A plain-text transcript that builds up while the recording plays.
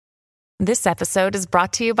This episode is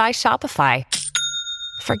brought to you by Shopify.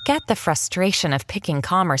 Forget the frustration of picking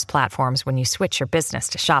commerce platforms when you switch your business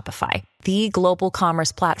to Shopify, the global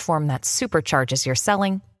commerce platform that supercharges your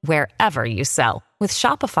selling wherever you sell. With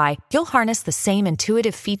Shopify, you'll harness the same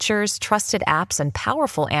intuitive features, trusted apps, and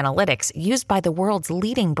powerful analytics used by the world's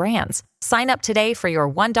leading brands. Sign up today for your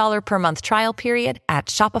 $1 per month trial period at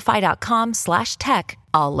shopify.com/tech,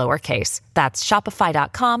 all lowercase. That's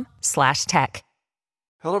shopify.com/tech.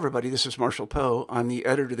 Hello, everybody. This is Marshall Poe. I'm the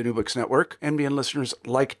editor of the New Books Network. NBN listeners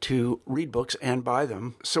like to read books and buy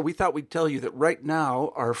them. So we thought we'd tell you that right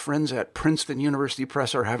now, our friends at Princeton University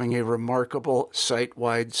Press are having a remarkable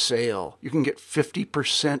site-wide sale. You can get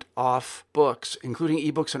 50% off books, including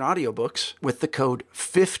ebooks and audiobooks, with the code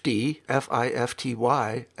 50,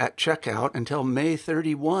 F-I-F-T-Y, at checkout until May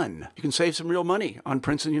 31. You can save some real money on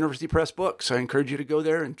Princeton University Press books. I encourage you to go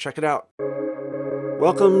there and check it out.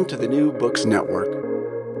 Welcome to the New Books Network.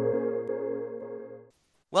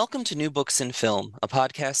 Welcome to New Books in Film, a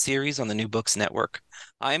podcast series on the New Books Network.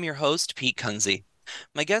 I am your host, Pete Kunze.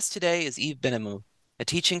 My guest today is Yves Benhamou, a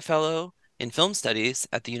teaching fellow in film studies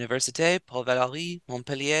at the Université Paul Valéry,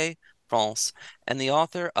 Montpellier, France, and the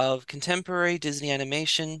author of Contemporary Disney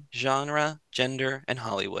Animation, Genre, Gender, and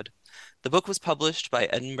Hollywood. The book was published by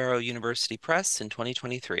Edinburgh University Press in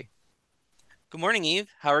 2023. Good morning, Yves.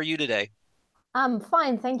 How are you today? I'm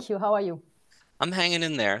fine, thank you. How are you? I'm hanging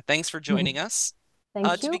in there. Thanks for joining us.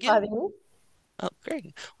 Thank you for having me. Oh,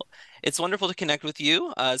 great. Well, it's wonderful to connect with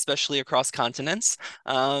you, especially across continents.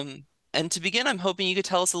 And to begin, I'm hoping you could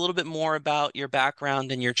tell us a little bit more about your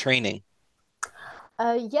background and your training.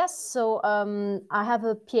 Yes, so I have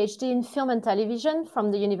a PhD in film and television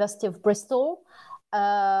from the University of Bristol.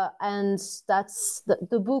 And that's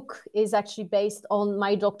the book is actually based on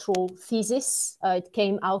my doctoral thesis. It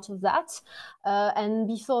came out of that. And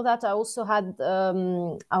before that, I also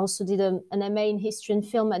did an MA in history and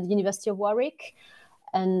film at the University of Warwick.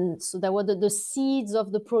 And so there were the seeds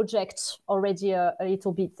of the project already a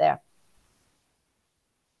little bit there.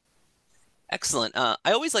 Excellent.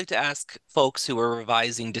 I always like to ask folks who are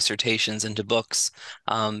revising dissertations into books,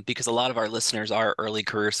 because a lot of our listeners are early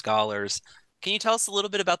career scholars. Can you tell us a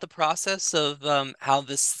little bit about the process of how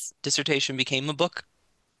this dissertation became a book?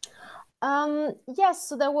 Yes,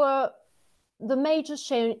 so the major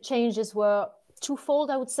changes were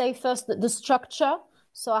twofold, I would say. First, the structure.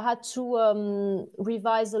 So I had to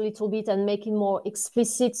revise a little bit and make it more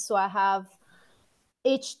explicit. So I have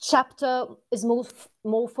each chapter is more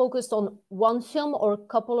focused on one film or a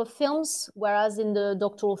couple of films, whereas in the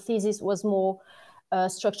doctoral thesis was more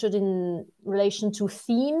structured in relation to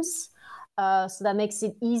themes. So that makes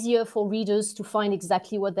it easier for readers to find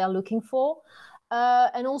exactly what they're looking for.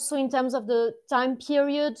 And also in terms of the time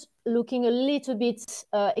period, looking a little bit,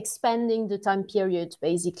 expanding the time period,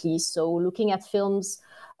 basically. So looking at films.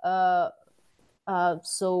 So I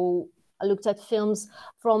looked at films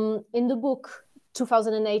from, in the book,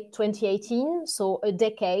 2008, 2018, so a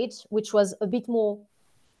decade, which was a bit more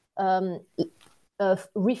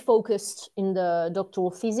refocused in the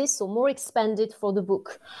doctoral thesis, so more expanded for the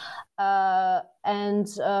book. And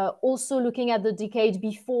also looking at the decade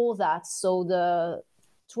before that, so to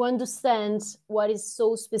understand what is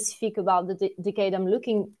so specific about the decade I'm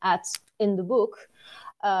looking at in the book,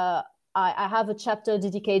 I have a chapter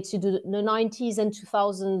dedicated to the 90s and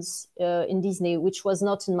 2000s in Disney, which was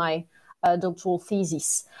not in my doctoral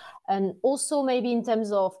thesis. And also maybe in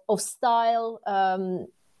terms of style,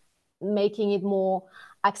 making it more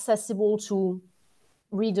accessible to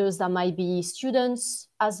readers that might be students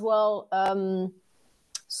as well.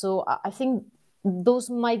 So I think those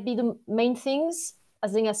might be the main things, I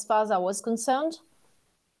think, as far as I was concerned.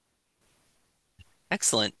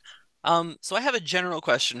 Excellent. So I have a general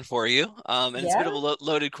question for you, and it's a bit of a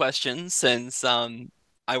loaded question since I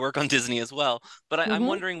work on Disney as well. But I'm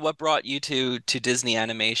wondering what brought you to Disney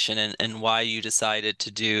animation and why you decided to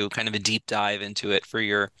do kind of a deep dive into it for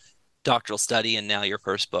your doctoral study and now your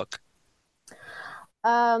first book.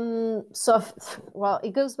 So, well,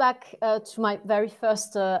 it goes back to my very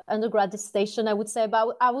first undergrad dissertation, I would say.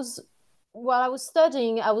 But while I was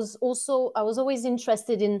studying, I was always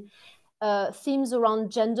interested in themes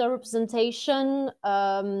around gender representation,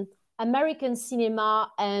 American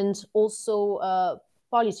cinema, and also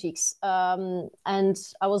politics. And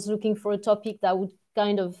I was looking for a topic that would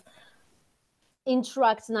kind of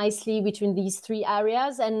interact nicely between these three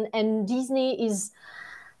areas. And Disney is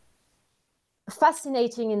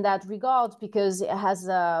fascinating in that regard because it has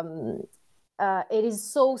it is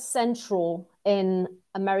so central in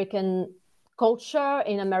American culture,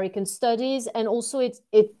 in American studies, and also it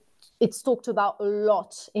it's talked about a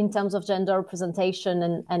lot in terms of gender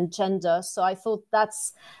representation and gender. So I thought that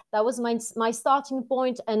was my starting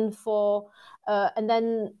point. And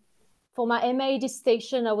then for my MA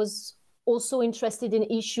dissertation, I was also interested in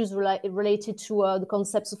issues related to the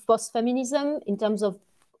concepts of post-feminism in terms of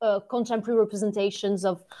contemporary representations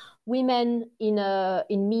of women in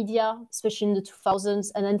media, especially in the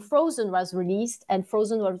 2000s. And then Frozen was released, and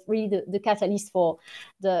Frozen was really the catalyst for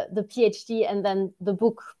the PhD and then the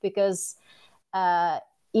book, because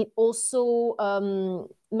it also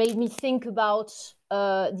made me think about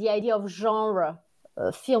the idea of genre,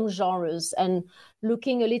 film genres, and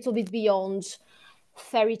looking a little bit beyond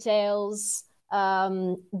fairy tales,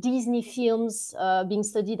 Disney films being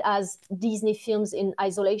studied as Disney films in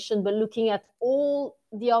isolation, but looking at all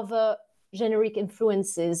the other generic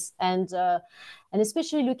influences, and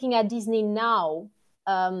especially looking at Disney now.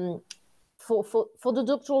 For the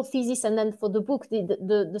doctoral thesis and then for the book,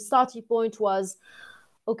 the starting point was,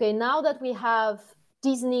 okay, now that we have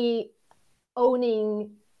Disney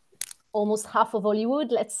owning almost half of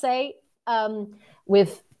Hollywood, let's say,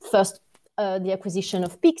 with first the acquisition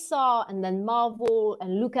of Pixar and then Marvel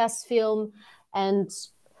and Lucasfilm and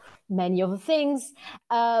many other things.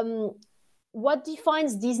 What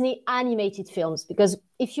defines Disney animated films? Because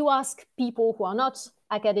if you ask people who are not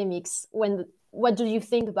academics, what do you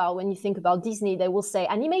think about when you think about Disney, they will say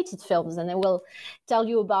animated films, and they will tell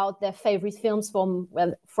you about their favorite films from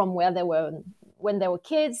where they were when they were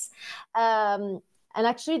kids. And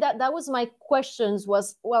actually, that was my questions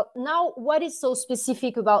was, well, now what is so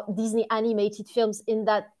specific about Disney animated films in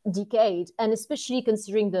that decade? And especially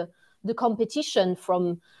considering the competition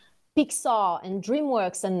from Pixar and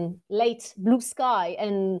DreamWorks and late Blue Sky,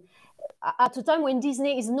 and at a time when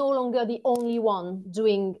Disney is no longer the only one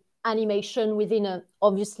doing animation within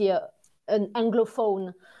obviously an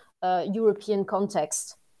Anglophone European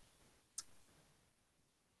context.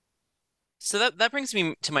 So that brings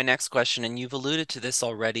me to my next question, and you've alluded to this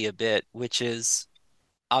already a bit, which is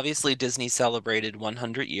obviously Disney celebrated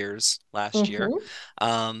 100 years last year.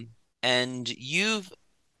 And you've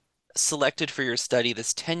selected for your study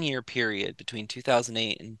this 10-year period between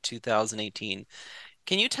 2008 and 2018.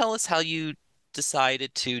 Can you tell us how you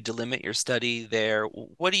decided to delimit your study there?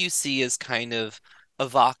 What do you see as kind of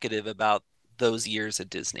evocative about those years at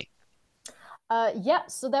Disney?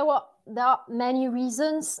 So there are many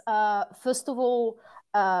reasons. First of all,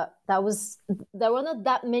 there were not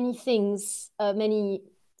that many things, many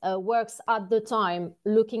works at the time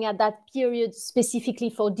looking at that period specifically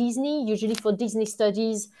for Disney. Usually for Disney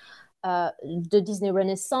studies, the Disney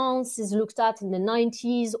Renaissance is looked at in the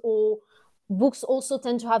 90s, or books also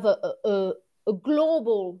tend to have a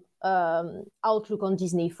global outlook on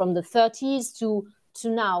Disney from the 30s to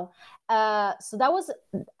now. So that was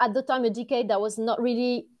at the time a decade that was not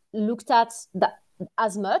really looked at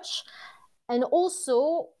as much. And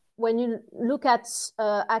also, when you look at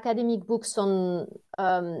academic books on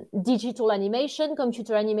digital animation,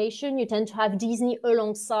 computer animation, you tend to have Disney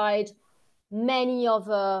alongside many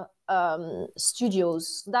other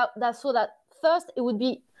studios. That's so that first it would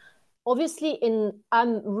be obviously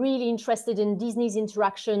I'm really interested in Disney's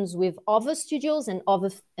interactions with other studios and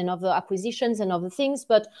other acquisitions and other things,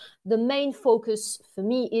 but the main focus for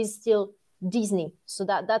me is still Disney. So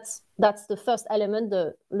that's the first element,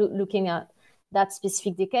 looking at that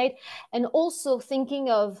specific decade, and also thinking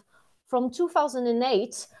of from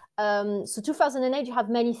 2008. So 2008, you have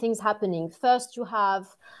many things happening. First, you have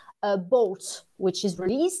Bolt, which is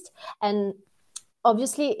released, and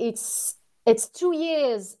obviously it's 2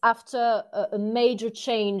 years after a major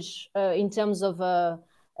change in terms of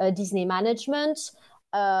Disney management,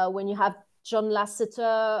 when you have John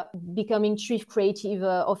Lasseter becoming Chief Creative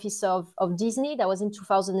Officer of Disney. That was in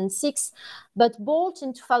 2006. But Bolt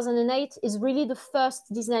in 2008 is really the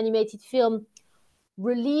first Disney animated film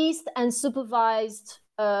released and supervised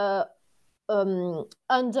under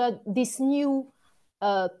this new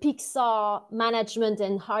Pixar management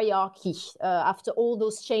and hierarchy after all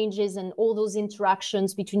those changes and all those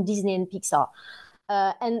interactions between Disney and Pixar.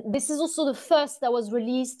 And this is also the first that was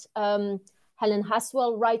released. Helen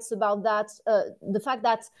Haswell writes about that, the fact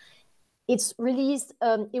that it's released,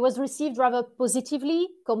 it was received rather positively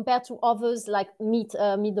compared to others like Meet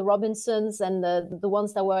the Robinsons and the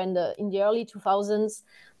ones that were in the early 2000s.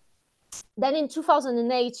 Then in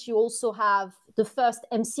 2008, you also have the first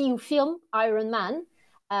MCU film, Iron Man.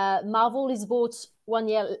 Marvel is bought 1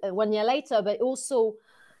 year later, but also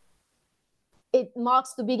it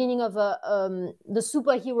marks the beginning of the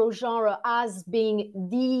superhero genre as being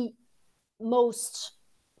the most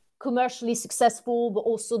commercially successful, but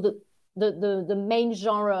also the main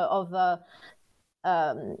genre of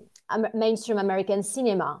mainstream American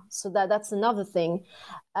cinema. So that's another thing.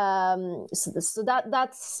 So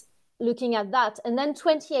that's looking at that. And then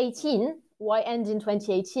 2018, why end in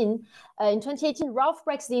 2018? In 2018, Ralph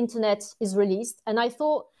Breaks the Internet is released. And I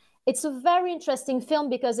thought it's a very interesting film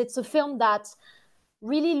because it's a film that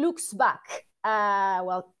really looks back.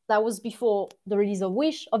 Well, that was before the release of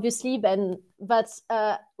Wish, obviously, but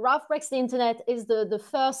Ralph Breaks the Internet is the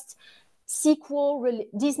first sequel,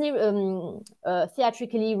 Disney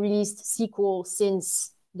theatrically released sequel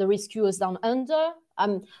since The Rescuers Down Under.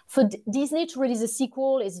 For Disney to release a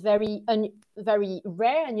sequel is very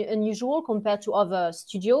rare and unusual compared to other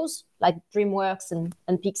studios like DreamWorks and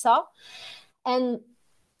Pixar. And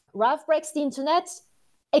Ralph Breaks the Internet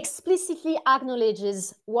explicitly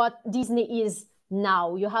acknowledges what Disney is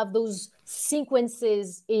now. You have those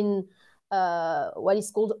sequences in what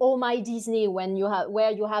is called Oh My Disney, where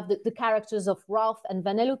you have the characters of Ralph and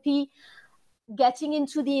Vanellope getting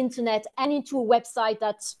into the internet and into a website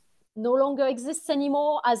that no longer exists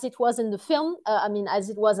anymore as it was in the film. As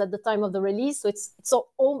it was at the time of the release. So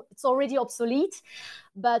it's already obsolete,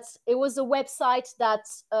 but it was a website that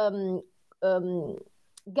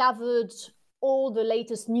gathered all the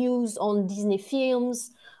latest news on Disney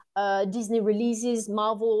films, Disney releases,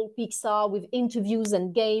 Marvel, Pixar, with interviews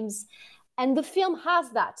and games. And the film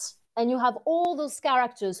has that. And you have all those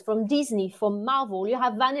characters from Disney, from Marvel. You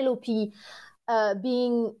have Vanellope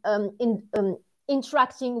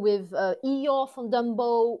interacting with Eeyore from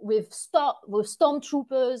Dumbo, with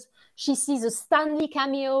stormtroopers. She sees a Stanley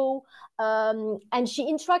cameo, and she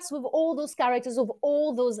interacts with all those characters of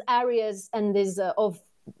all those areas and of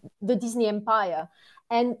the Disney empire.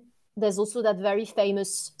 And there's also that very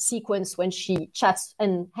famous sequence when she chats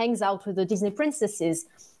and hangs out with the Disney princesses.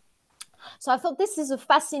 So I thought this is a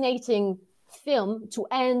fascinating film to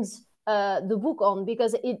end the book on,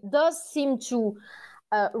 because it does seem to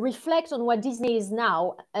reflect on what Disney is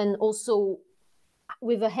now, and also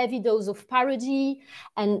with a heavy dose of parody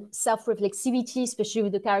and self-reflexivity, especially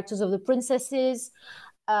with the characters of the princesses,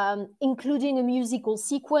 including a musical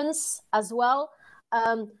sequence as well.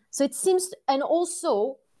 So it seems, and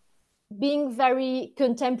also being very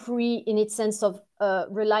contemporary in its sense of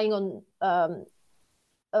relying on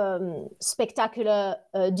spectacular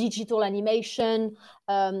digital animation,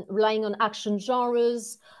 relying on action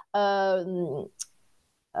genres, and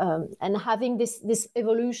having this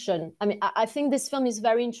evolution. I think this film is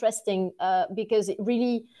very interesting because it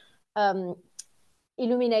really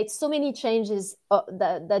illuminates so many changes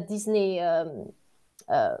that Disney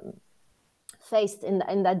faced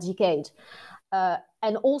in that decade.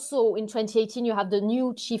 And also in 2018, you have the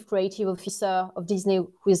new chief creative officer of Disney,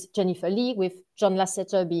 who is Jennifer Lee, with John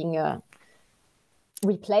Lasseter being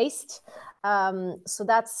replaced. So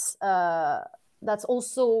that's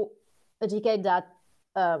also a decade that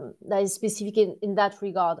is specific in that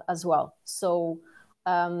regard as well. So,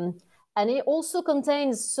 and it also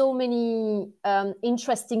contains so many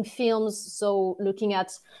interesting films. So looking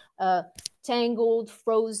at Tangled,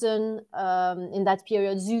 Frozen, in that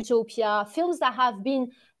period, Zootopia, films that have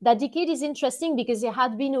been, that decade is interesting because it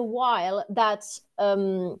had been a while that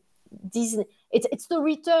Disney, it's the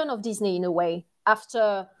return of Disney in a way,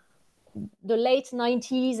 after the late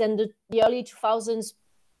 90s and the early 2000s,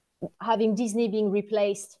 having Disney being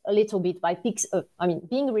replaced a little bit by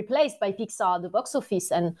being replaced by Pixar at the box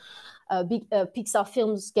office, and Pixar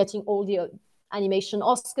films getting all the animation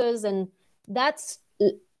Oscars. And that's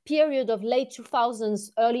period of late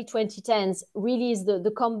 2000s, early 2010s really is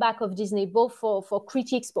the comeback of Disney, both for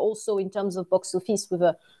critics, but also in terms of box office, with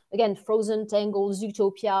again, Frozen, Tangled,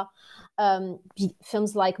 Zootopia,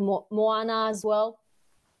 films like Moana as well.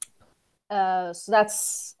 So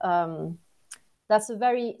that's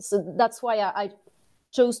why I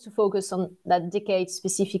chose to focus on that decade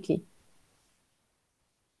specifically.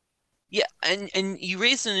 Yeah, and you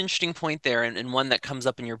raised an interesting point there, and one that comes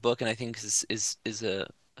up in your book, and I think is a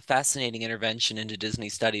fascinating intervention into Disney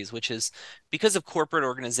studies, which is, because of corporate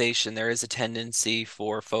organization, there is a tendency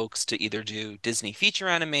for folks to either do Disney feature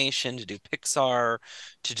animation, to do Pixar,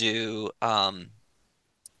 to do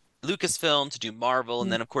Lucasfilm, to do Marvel,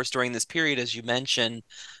 and then of course during this period, as you mentioned,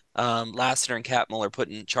 Lasseter and Catmull are put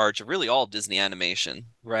in charge of really all Disney animation,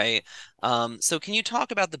 right? So can you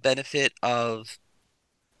talk about the benefit of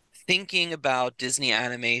thinking about Disney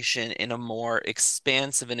animation in a more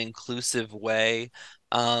expansive and inclusive way,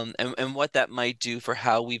 and what that might do for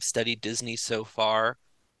how we've studied Disney so far?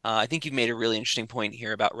 I think you've made a really interesting point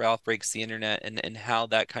here about Ralph Breaks the Internet, and how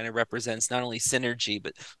that kind of represents not only synergy,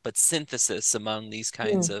 but synthesis among these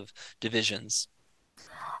kinds of divisions.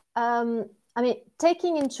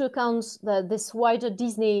 Taking into account this wider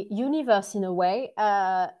Disney universe in a way,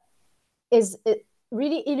 it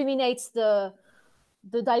really illuminates the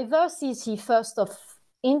diversity first of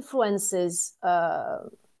influences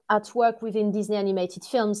at work within Disney animated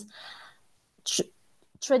films.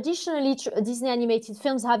 Traditionally, Disney animated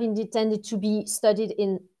films have indeed tended to be studied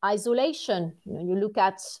in isolation. You look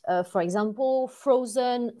at, for example,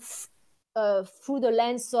 Frozen through the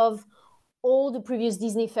lens of all the previous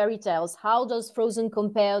Disney fairy tales. How does Frozen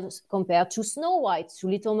compare to Snow White, to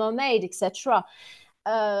Little Mermaid, etc.?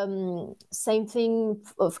 Same thing.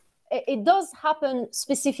 It does happen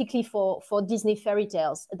specifically for Disney fairy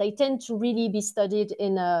tales. They tend to really be studied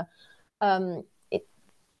in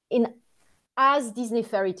as Disney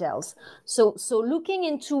fairy tales. So looking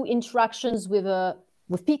into interactions with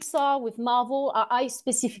Pixar, with Marvel, I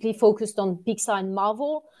specifically focused on Pixar and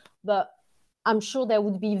Marvel, but I'm sure there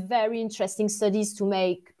would be very interesting studies to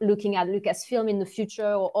make looking at Lucasfilm in the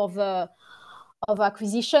future, or of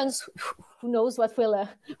acquisitions. Who knows what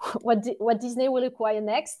Disney will acquire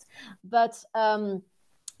next? But that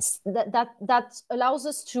allows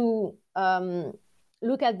us to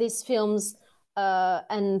look at these films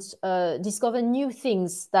and discover new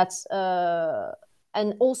things.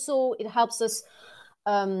 And also it helps us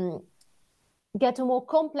get a more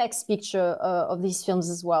complex picture of these films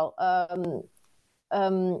as well.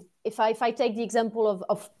 If I take the example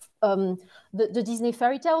of the Disney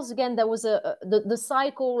fairy tales, again, there was the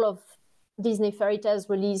cycle of Disney fairy tales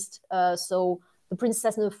released. So The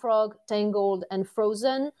Princess and the Frog, Tangled, and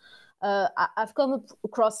Frozen. I've come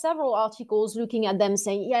across several articles looking at them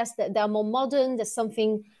saying, yes, they're more modern. There's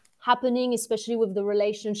something happening, especially with the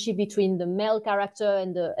relationship between the male character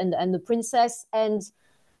and the princess. And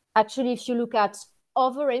actually, if you look at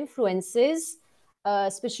other influences,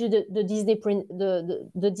 especially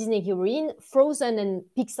the Disney heroine, Frozen and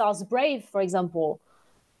Pixar's Brave, for example,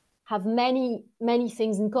 have many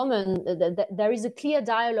things in common. There is a clear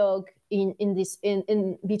dialogue in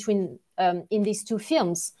between these two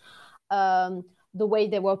films. The way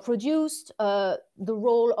they were produced, the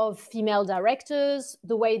role of female directors,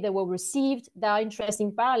 the way they were received. There are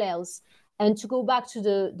interesting parallels. And to go back to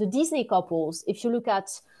the Disney couples, if you look at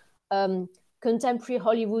contemporary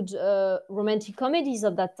Hollywood romantic comedies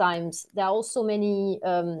of that time, there are also many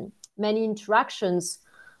interactions.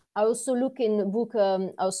 I also look in the book. I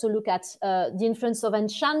also look at the influence of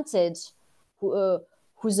Enchanted,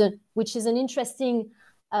 which is an interesting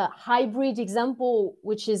hybrid example,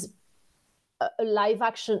 which is a live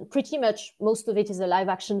action. Pretty much most of it is a live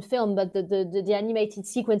action film, but the animated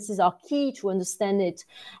sequences are key to understand it.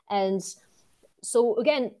 And so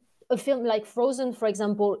again, a film like Frozen, for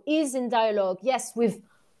example, is in dialogue, yes, with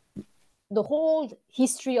the whole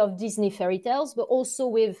history of Disney fairy tales, but also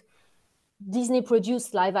with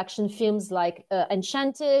Disney-produced live-action films like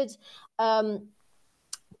Enchanted,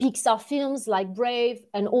 Pixar films like Brave,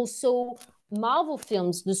 and also Marvel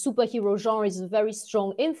films. The superhero genre is a very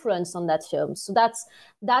strong influence on that film. So that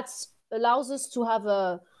allows us to have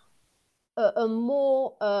a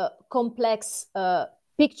more complex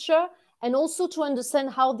picture, and also to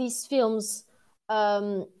understand how these films,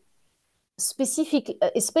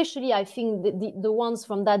 especially I think the ones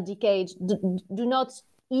from that decade, do not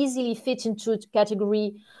easily fit into a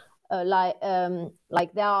category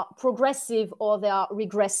like they are progressive or they are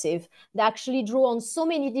regressive. They actually draw on so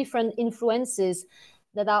many different influences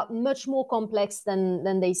that are much more complex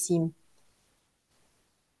than they seem.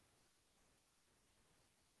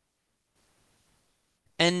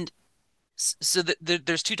 And so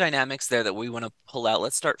there's two dynamics there that we want to pull out.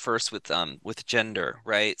 Let's start first with gender,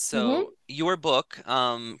 right? So your book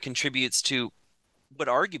contributes to what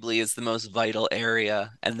arguably is the most vital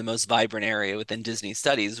area and the most vibrant area within Disney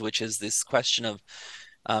studies, which is this question of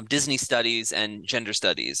Disney studies and gender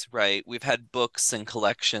studies, right? We've had books and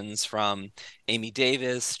collections from Amy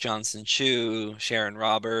Davis, Johnson Chu, Sharon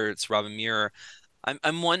Roberts, Robin Muir.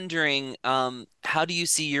 I'm wondering, how do you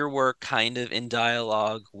see your work kind of in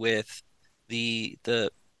dialogue with the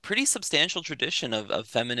pretty substantial tradition of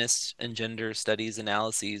feminist and gender studies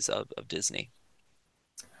analyses of Disney?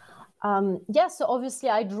 Yes, so obviously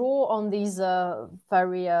I draw on these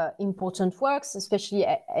very important works, especially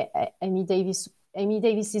Amy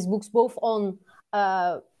Davis's books, both on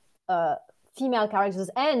female characters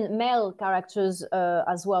and male characters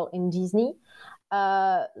as well in Disney.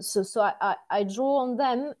 So I draw on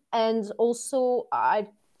them, and also I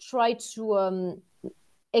try to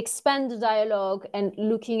expand the dialogue and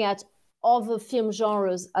looking at other film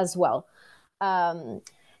genres as well,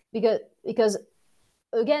 because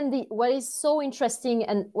again, what is so interesting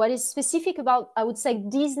and what is specific about, I would say,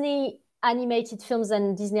 Disney animated films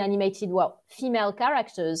and Disney animated, female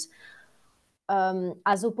characters,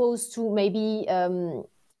 as opposed to maybe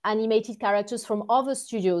animated characters from other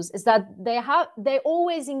studios is that they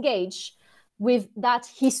always engage with that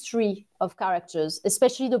history of characters,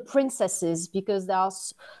 especially the princesses, because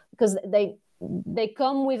they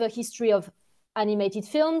come with a history of animated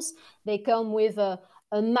films. They come with a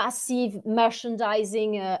massive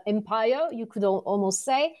merchandising empire, you could almost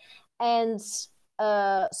say, and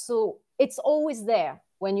so it's always there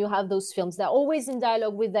when you have those films. They're always in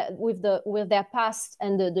dialogue with their past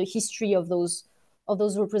and the history of those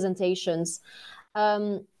representations,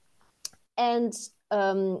 and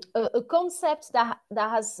a concept that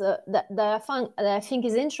I think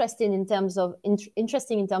is interesting in terms of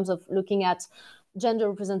looking at gender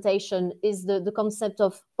representation is the concept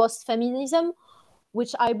of post-feminism,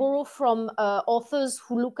 which I borrow from authors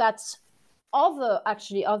who look at other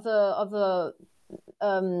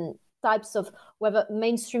types of, whether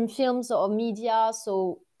mainstream films or media.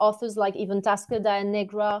 So authors like even Tasker, Diane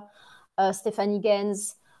Negra, Stephanie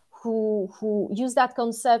Gaines, who use that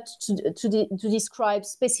concept to describe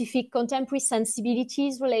specific contemporary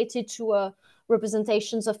sensibilities related to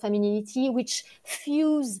representations of femininity, which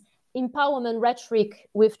fuse empowerment rhetoric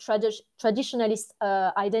with traditionalist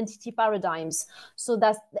identity paradigms. So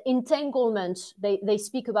that's the entanglement. They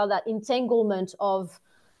speak about that entanglement of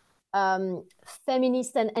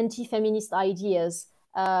feminist and anti-feminist ideas.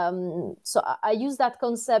 So I use that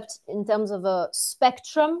concept in terms of a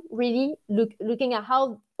spectrum, really looking at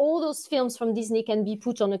how all those films from Disney can be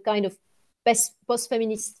put on a kind of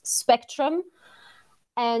post-feminist spectrum,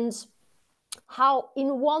 and how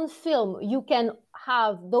in one film you can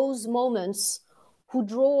have those moments who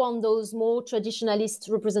draw on those more traditionalist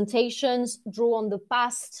representations, draw on the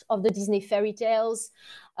past of the Disney fairy tales.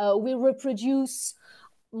 We reproduce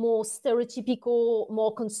more stereotypical,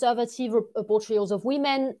 more conservative portrayals of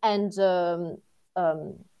women and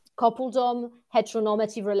coupledom,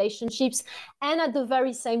 heteronormative relationships. And at the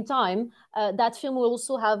very same time, that film will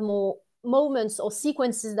also have more moments or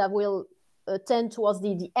sequences that will tend towards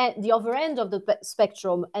the other end of the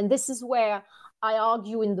spectrum. And this is where I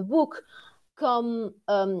argue in the book comes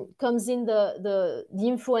in the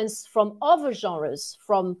influence from other genres,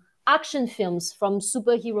 from action films, from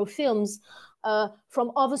superhero films,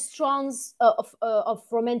 from other strands of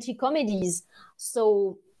romantic comedies.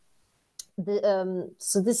 So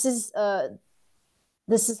this is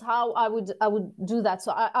how I would do that.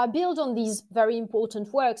 So I build on these very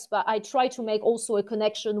important works, but I try to make also a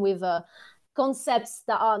connection with concepts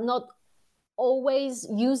that are not always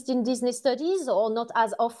used in Disney studies or not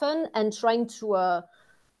as often, and trying to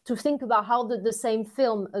think about how the same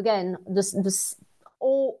film, again,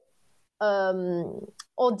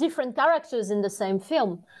 or different characters in the same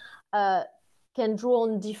film can draw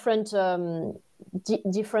on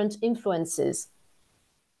different influences.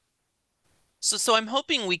 So I'm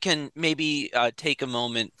hoping we can maybe take a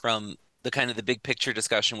moment from the kind of the big picture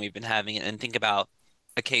discussion we've been having and think about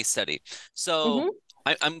a case study. So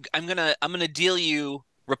I'm gonna deal you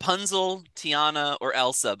Rapunzel, Tiana, or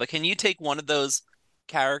Elsa, but can you take one of those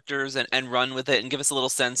characters and run with it and give us a little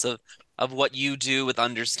sense of what you do with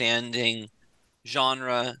understanding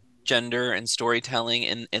genre, gender, and storytelling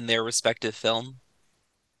in their respective film?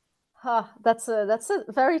 That's a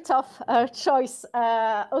very tough choice.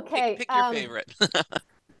 Okay, pick your favorite.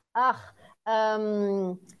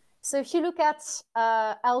 So if you look at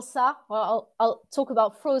Elsa, well, I'll talk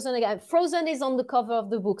about Frozen again. Frozen is on the cover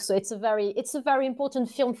of the book, so it's a very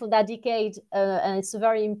important film for that decade, and it's a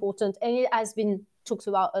very important, and it has been talked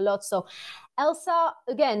about a lot. So Elsa,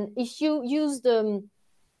 again, if you use the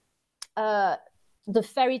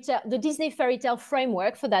fairy tale, the Disney fairy tale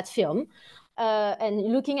framework for that film, and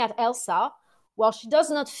looking at Elsa, while she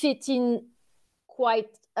does not fit in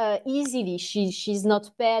quite easily, she's not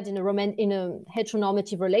paired in a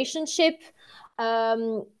heteronormative relationship.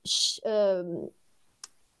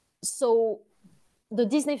 So the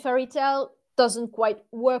Disney fairy tale doesn't quite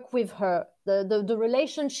work with her. The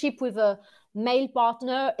relationship with a male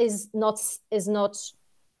partner is not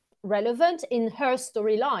relevant in her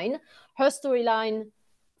storyline. Her storyline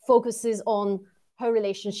focuses on her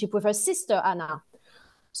relationship with her sister Anna.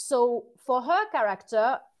 So for her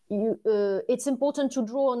character, it's important to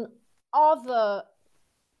draw on other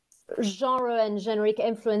genre and generic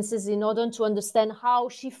influences in order to understand how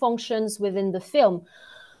she functions within the film.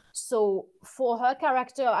 So for her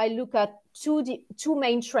character, I look at two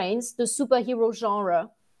main trends: the superhero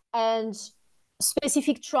genre and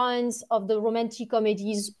specific trends of the romantic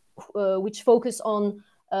comedies, which focus on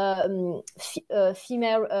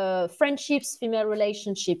female friendships, female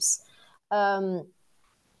relationships.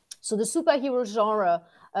 So the superhero genre,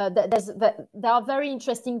 there are very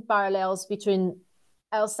interesting parallels between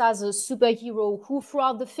Elsa as a superhero who,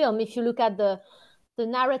 throughout the film, if you look at the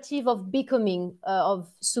narrative of becoming of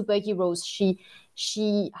superheroes,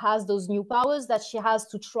 she has those new powers that she has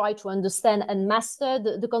to try to understand and master.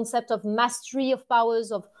 The concept of mastery of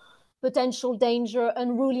powers, of potential danger,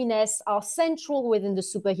 unruliness are central within the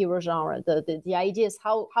superhero genre. The idea is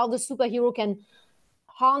how the superhero can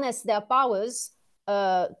harness their powers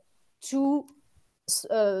to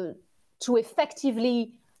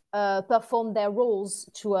effectively perform their roles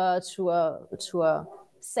to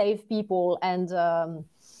save people and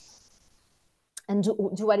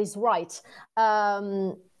do what is right.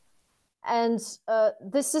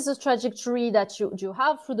 This is a trajectory that you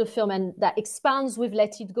have through the film, and that expands with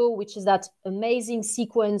Let It Go, which is that amazing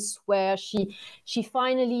sequence where she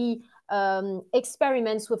finally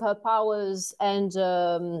experiments with her powers, and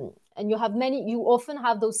you often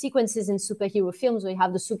have those sequences in superhero films where you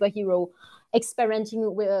have the superhero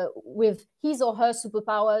experimenting with his or her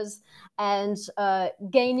superpowers and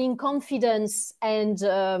gaining confidence and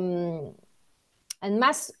in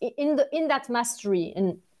that mastery.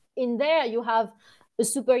 And in there you have a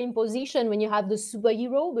superimposition when you have the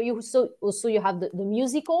superhero, but you also you have the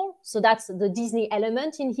musical. So that's the Disney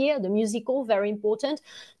element in here, the musical, very important,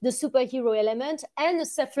 the superhero element, and the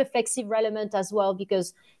self-reflexive element as well,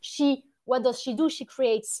 because what does she do?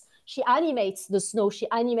 She animates the snow. She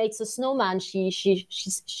animates a snowman.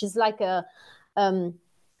 She's like a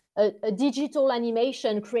digital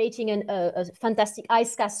animation, creating a fantastic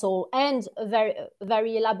ice castle and a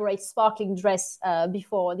very elaborate sparkling dress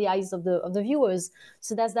before the eyes of the viewers.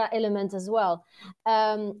 So that's that element as well.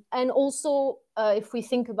 And also, if we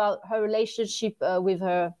think about her relationship with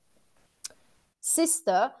her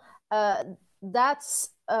sister,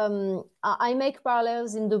 that's I make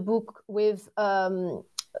parallels in the book with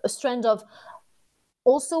a strand of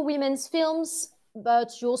also women's films,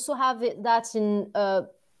 but you also have that in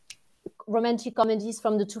romantic comedies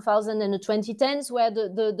from the 2000s and the 2010s, where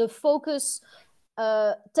the focus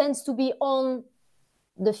tends to be on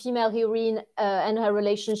the female heroine and her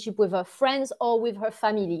relationship with her friends or with her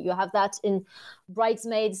family. You have that in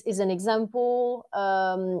Bridesmaids is an example.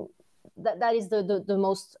 That is the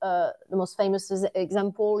most famous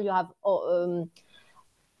example. You have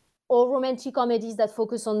or romantic comedies that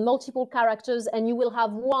focus on multiple characters, and you will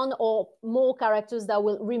have one or more characters that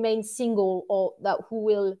will remain single, or who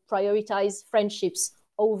will prioritize friendships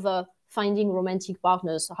over finding romantic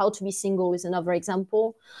partners. So How to Be Single is another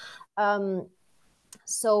example.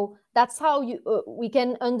 So that's how we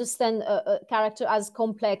can understand a character as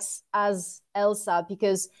complex as Elsa,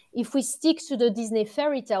 because if we stick to the Disney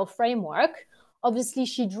fairy tale framework, obviously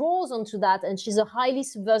she draws onto that, and she's a highly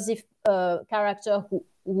subversive character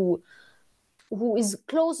who is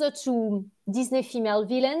closer to Disney female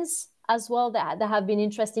villains as well. There have been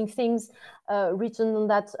interesting things written on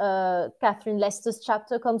that. Catherine Lester's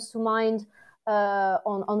chapter comes to mind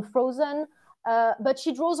on Frozen. But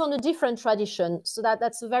she draws on a different tradition. So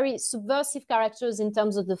that's a very subversive characters in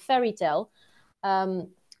terms of the fairy tale,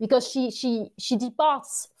 because she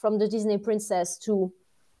departs from the Disney princess to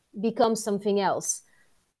become something else.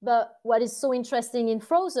 But what is so interesting in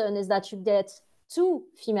Frozen is that you get two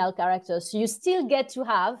female characters. So you still get to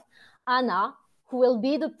have Anna, who will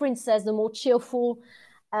be the princess, the more cheerful,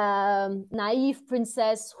 naive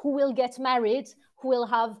princess, who will get married, who will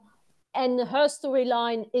have, and her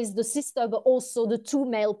storyline is the sister, but also the two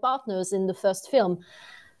male partners in the first film.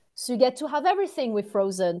 So you get to have everything with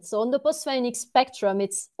Frozen. So on the post-Phoenix spectrum,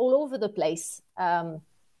 it's all over the place.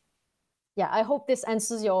 Yeah, I hope this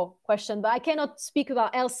answers your question, but I cannot speak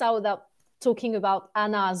about Elsa without talking about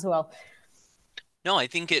Anna as well. No, I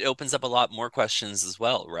think it opens up a lot more questions as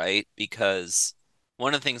well, right? Because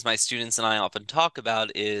one of the things my students and I often talk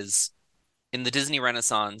about is in the Disney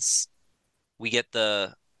Renaissance, we get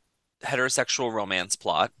the heterosexual romance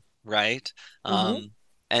plot, right? Mm-hmm.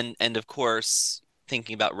 And of course,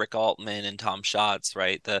 thinking about Rick Altman and Tom Schatz,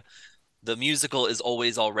 right? The musical is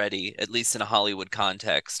always already, at least in a Hollywood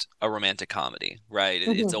context, a romantic comedy, right?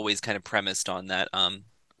 Mm-hmm. It's always kind of premised on that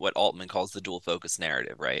what Altman calls the dual focus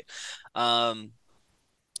narrative, right?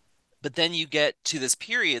 But then you get to this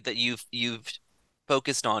period that you've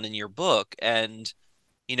focused on in your book, and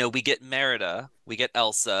we get Merida, we get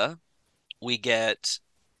Elsa, we get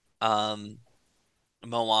Moana.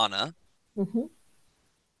 Mm-hmm.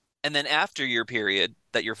 And then after your period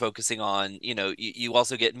that you're focusing on, you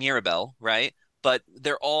also get Mirabelle, right? But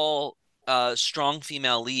they're all strong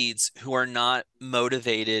female leads who are not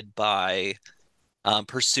motivated by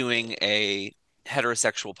pursuing a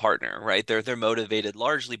heterosexual partner, right? They're motivated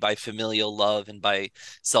largely by familial love and by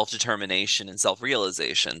self-determination and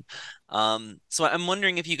self-realization. So I'm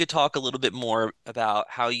wondering if you could talk a little bit more about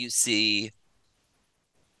how you see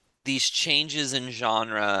these changes in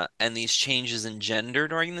genre and these changes in gender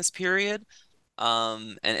during this period,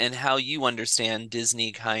 and how you understand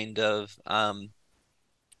Disney kind of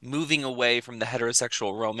moving away from the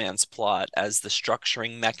heterosexual romance plot as the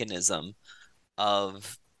structuring mechanism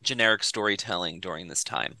of generic storytelling during this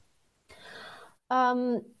time.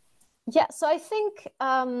 Yeah, so I think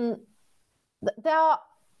there are,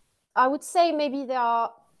 I would say maybe there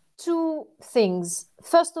are two things.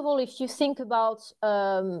 First of all, if you think about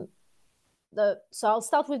so I'll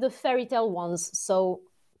start with the fairy tale ones. So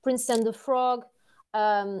Prince and the Frog,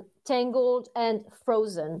 Tangled, and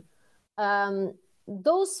Frozen.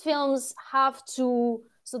 Those films have to,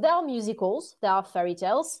 so they are musicals, they are fairy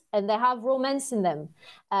tales, and they have romance in them.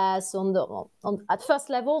 So at first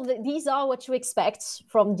level, these are what you expect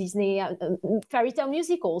from Disney fairy tale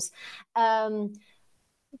musicals.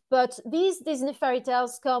 But these Disney fairy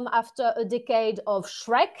tales come after a decade of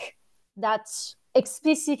Shrek that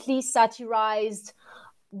explicitly satirized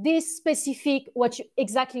this specific,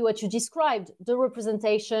 exactly what you described, the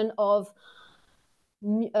representation of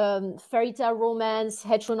fairy tale romance,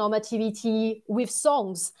 heteronormativity with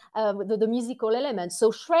songs, the musical elements.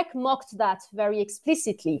 So Shrek mocked that very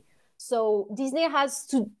explicitly. So Disney has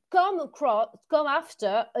to come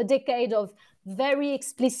after a decade of very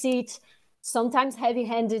explicit, sometimes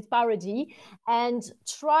heavy-handed parody, and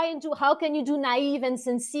try and do, how can you do naive and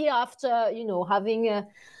sincere after,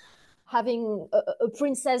 having a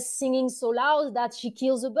princess singing so loud that she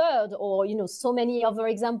kills a bird, or so many other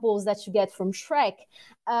examples that you get from Shrek.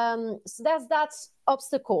 So there's that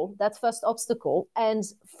obstacle, that first obstacle, and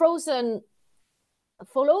Frozen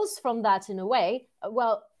follows from that in a way.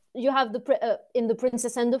 Well, you have in The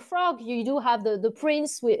Princess and the Frog, you do have the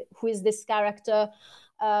prince who is this character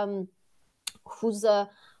who's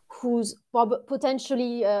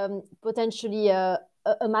potentially a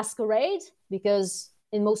masquerade, because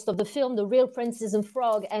in most of the film, the real prince is a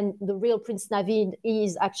frog, and the real Prince Navid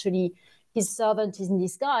is actually his servant in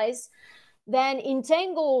disguise. Then in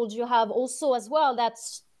Tangled, you have also as well that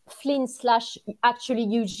Flynn / actually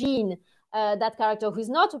Eugene, that character who's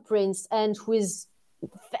not a prince and who is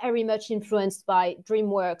very much influenced by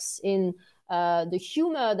DreamWorks in the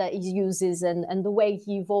humor that he uses and the way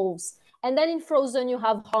he evolves. And then in Frozen, you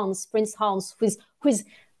have Prince Hans, who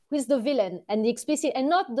is the villain, and the explicit, and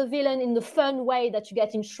not the villain in the fun way that you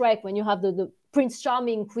get in Shrek, when you have the Prince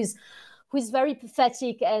Charming, who is very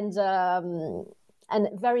pathetic and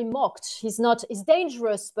very mocked. He's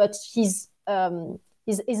dangerous, but he's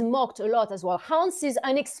mocked a lot as well. Hans is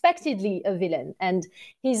unexpectedly a villain, and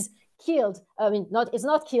he's killed. He's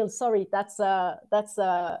not killed. Sorry,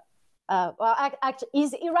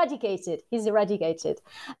 he's eradicated. He's eradicated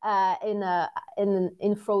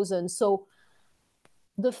in Frozen. So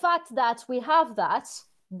the fact that we have that,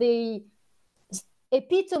 the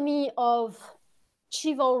epitome of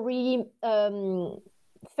chivalry,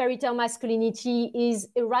 fairy tale masculinity, is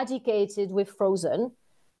eradicated with Frozen.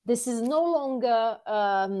 This is no longer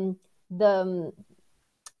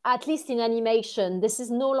at least in animation, this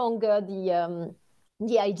is no longer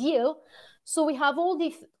the ideal. So we have all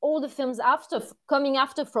the films coming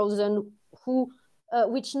after Frozen,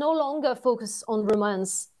 which no longer focus on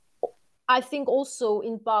romance. I think also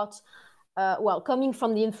in part, coming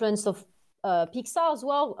from the influence of Pixar as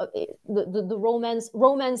well. The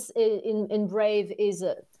romance in Brave is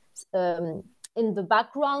in the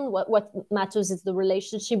background. What matters is the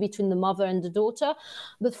relationship between the mother and the daughter.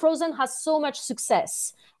 But Frozen has so much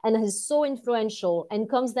success and is so influential, and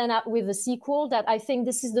comes then up with a sequel that I think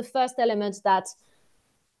this is the first element that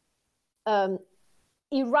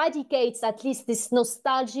eradicates at least this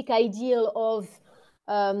nostalgic ideal of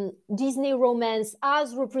Disney romance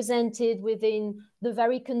as represented within the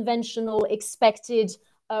very conventional, expected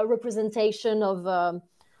representation of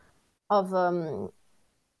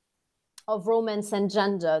romance and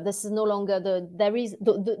gender. This is no longer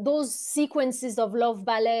those sequences of love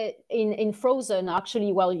ballet in Frozen. Actually,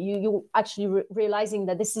 you actually realizing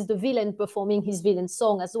that this is the villain performing his villain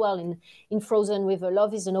song as well in Frozen with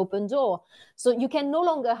Love is an Open Door. So you can no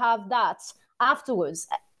longer have that afterwards.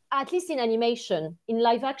 At least in animation. In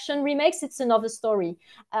live action remakes, it's another story.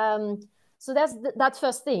 So that's that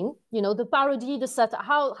first thing, the parody, the satire.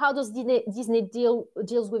 How does Disney deals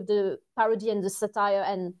with the parody and the satire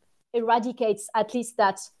and eradicates at least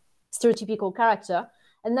that stereotypical character?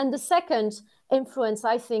 And then the second influence,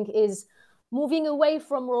 I think, is moving away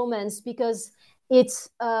from romance, because it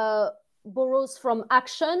borrows from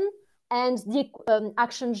action, and the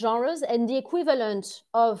action genres, and the equivalent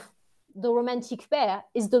of the romantic pair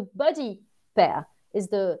is the buddy pair, is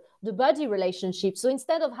the buddy relationship. So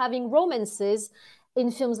instead of having romances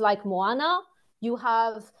in films like Moana, you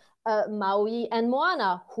have Maui and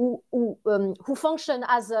Moana, who function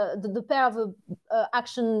as the pair of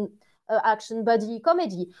action buddy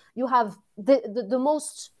comedy. You have the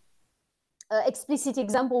most explicit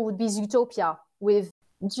example would be Zootopia with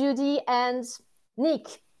Judy and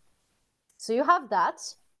Nick. So you have that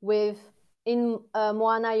with in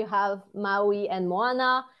Moana, you have Maui and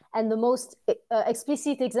Moana, and the most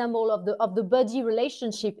explicit example of the buddy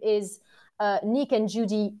relationship is Nick and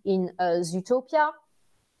Judy in Zootopia.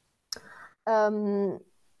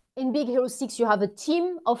 In Big Hero 6, you have a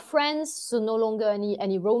team of friends, so no longer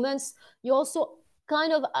any romance. You also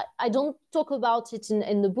kind of, I don't talk about it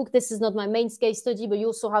in the book, this is not my main case study, but you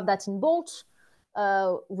also have that in Bolt,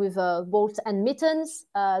 with Bolt and Mittens,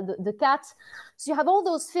 the cat. So you have all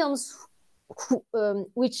those films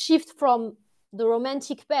which shift from the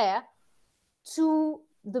romantic pair to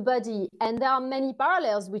the buddy. And there are many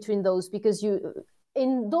parallels between those, because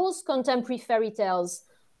in those contemporary fairy tales,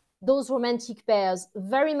 those romantic pairs,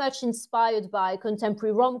 very much inspired by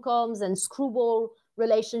contemporary rom-coms and screwball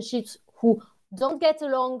relationships who don't get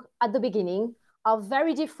along at the beginning, are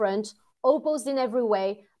very different, opposed in every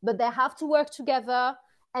way, but they have to work together,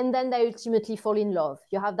 and then they ultimately fall in love.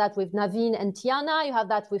 You have that with Naveen and Tiana, you have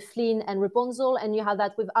that with Flynn and Rapunzel, and you have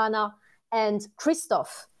that with Anna and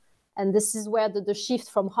Kristoff. And this is where the shift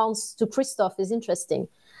from Hans to Kristoff is interesting.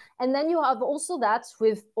 And then you have also that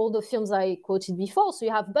with all the films I quoted before. So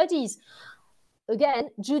you have buddies. Again,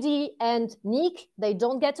 Judy and Nick, they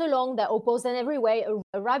don't get along. They're opposed in every way.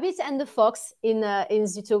 A rabbit and the fox in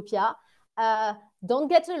Zootopia don't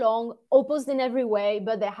get along, opposed in every way,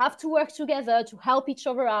 but they have to work together to help each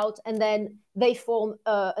other out. And then they form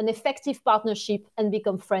an effective partnership and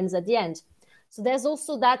become friends at the end. So there's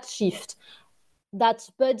also that shift, that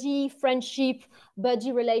buddy friendship,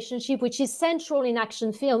 buddy relationship, which is central in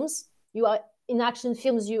action films. In action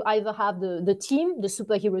films, you either have the team, the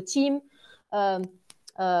superhero team,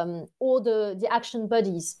 or the action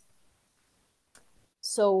buddies.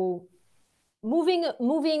 So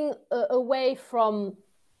moving away from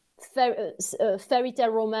fairy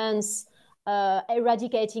tale romance,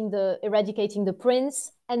 eradicating the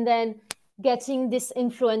prince, and then getting this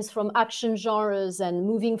influence from action genres and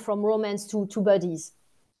moving from romance to buddies.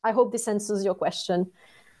 I hope this answers your question.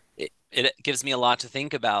 It gives me a lot to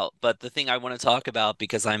think about, but the thing I want to talk about,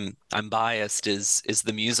 because I'm biased, is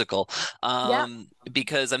the musical.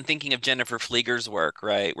 Because I'm thinking of Jennifer Flieger's work,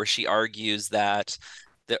 right, where she argues that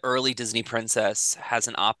the early Disney princess has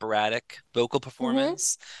an operatic vocal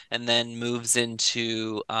performance, and then moves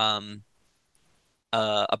into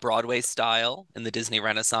a Broadway style in the Disney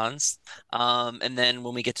Renaissance. And then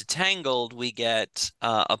when we get to Tangled, we get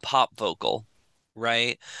a pop vocal,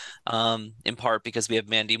 right? In part because we have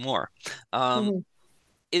Mandy Moore.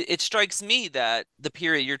 It strikes me that the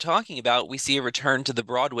period you're talking about, we see a return to the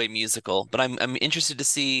Broadway musical, but I'm interested to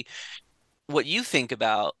see what you think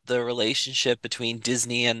about the relationship between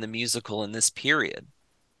Disney and the musical in this period.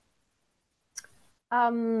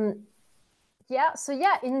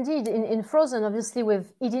 Indeed, in Frozen, obviously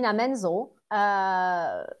with Idina Menzel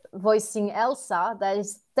voicing Elsa, that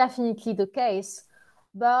is definitely the case.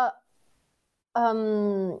 But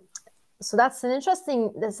so that's an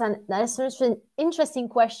interesting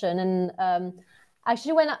question. And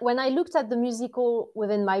actually, when I looked at the musical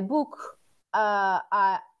within my book,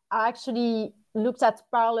 I actually looked at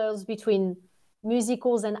parallels between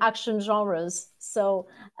musicals and action genres. So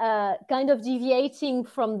kind of deviating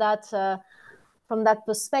from that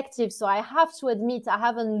perspective. So I have to admit, I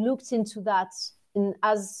haven't looked into that in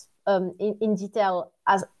detail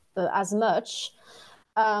as much.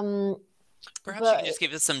 Perhaps you can just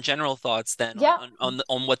give us some general thoughts then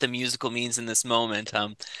on what the musical means in this moment.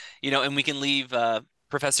 And we can leave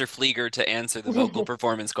Professor Flieger to answer the vocal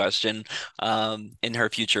performance question in her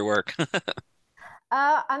future work.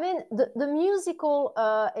 I mean, the musical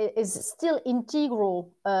is still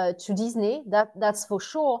integral to Disney. That's for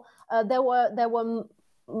sure. There were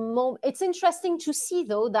it's interesting to see,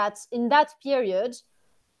 though, that in that period,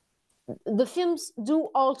 the films do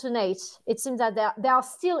alternate. It seems that they are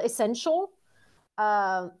still essential,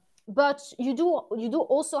 but you do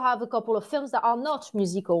also have a couple of films that are not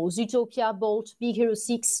musical. Zootopia, Bolt, Big Hero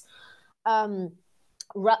 6, the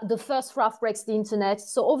first Ralph Breaks the Internet.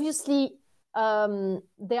 So obviously,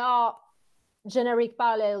 there are generic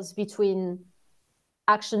parallels between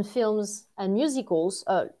action films and musicals.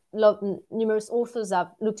 Numerous authors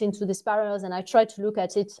have looked into these parallels, and I try to look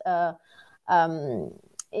at it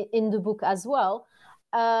in the book as well.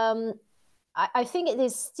 I think it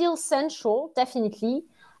is still central, definitely.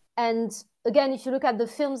 And again, if you look at the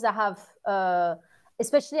films that have,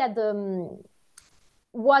 especially at the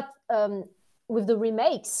with the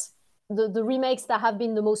remakes, the remakes that have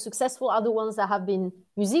been the most successful are the ones that have been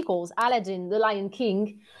musicals: Aladdin, The Lion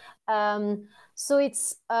King. So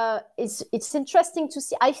it's interesting to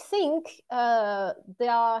see. I think they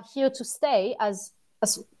are here to stay as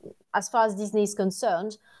far as Disney is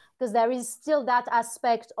concerned, because there is still that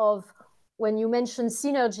aspect of, when you mentioned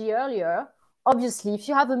synergy earlier, obviously, if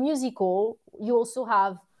you have a musical, you also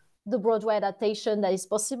have the Broadway adaptation that is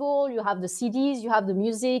possible. You have the CDs, you have the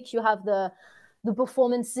music, you have the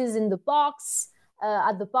performances in the parks,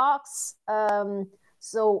 at the parks.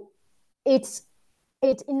 So it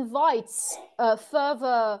invites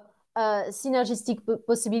further synergistic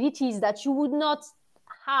possibilities that you would not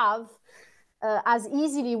have as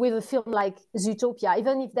easily with a film like Zootopia.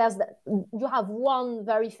 Even if you have one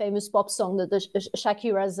very famous pop song, the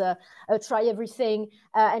Shakira's "Try Everything,"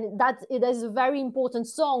 and that it is a very important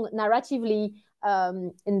song narratively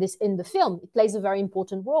in the film. It plays a very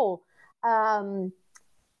important role,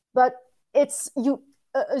 but it's a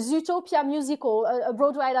Zootopia musical, a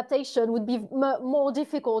Broadway adaptation would be more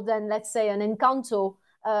difficult than, let's say, an Encanto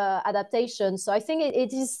adaptation. So I think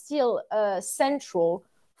it is still central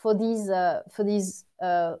for these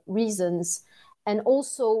reasons. And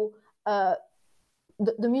also,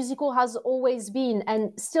 the musical has always been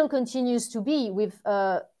and still continues to be, with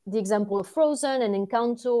the example of Frozen and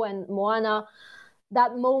Encanto and Moana,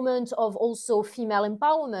 that moment of also female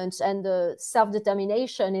empowerment and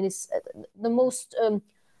self-determination. And it's the most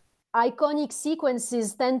iconic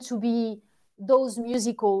sequences tend to be those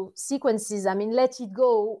musical sequences. I mean, Let It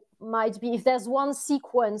Go might be, if there's one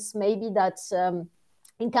sequence maybe that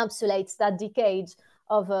encapsulates that decade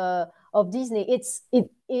of Disney, it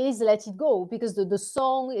is Let It Go, because the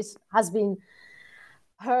song has been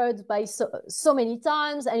heard by so many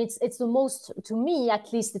times, and it's the most, to me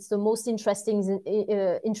at least, it's the most interesting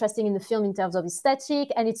in the film in terms of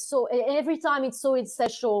aesthetic, and every time it's so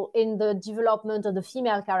essential in the development of the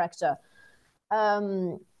female character.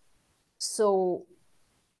 So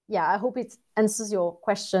yeah, I hope it answers your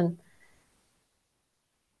question.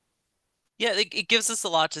 Yeah, it gives us a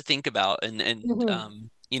lot to think about, and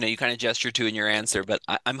you kind of gesture to in your answer, but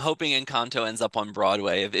I'm hoping Encanto ends up on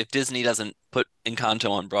Broadway. If Disney doesn't put Encanto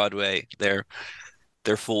on Broadway, they're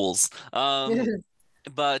fools.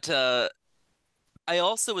 But I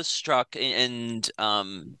also was struck, and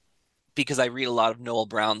because I read a lot of Noel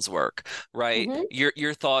Brown's work, right?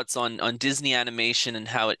 Your thoughts on Disney animation and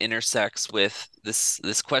how it intersects with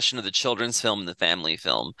this question of the children's film and the family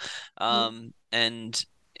film. And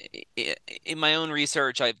in my own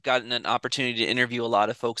research, I've gotten an opportunity to interview a lot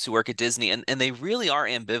of folks who work at Disney, and they really are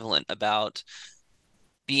ambivalent about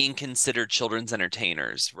being considered children's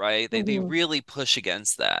entertainers, right? They really push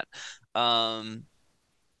against that. And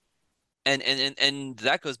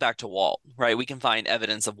that goes back to Walt, right? We can find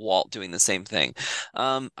evidence of Walt doing the same thing.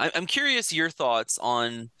 I'm curious your thoughts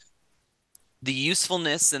on the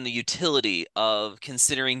usefulness and the utility of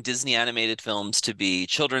considering Disney animated films to be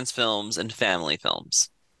children's films and family films.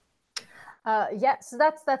 Yeah, so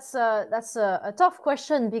that's a tough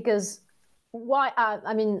question, because why?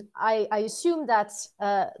 I mean, I assume that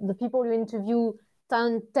the people you interview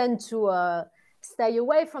tend to stay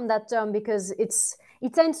away from that term, because it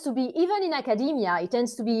tends to be, even in academia, it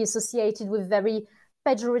tends to be associated with very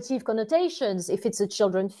pejorative connotations. If it's a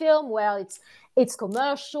children's film, well, it's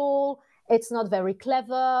commercial, it's not very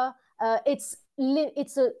clever, it's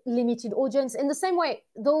a limited audience. In the same way,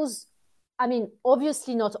 those, I mean,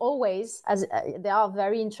 obviously not always, as there are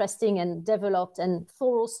very interesting and developed and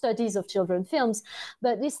thorough studies of children's films,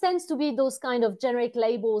 but this tends to be those kind of generic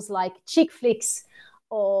labels like chick flicks,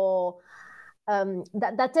 or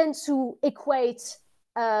that tend to equate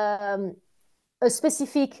a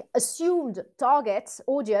specific assumed target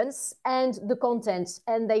audience and the content,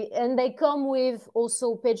 and they come with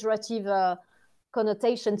also pejorative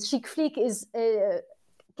connotations. Chick flick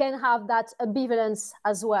can have that ambivalence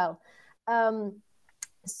as well.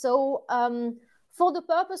 So for the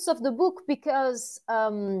purpose of the book, because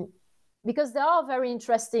there are very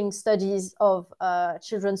interesting studies of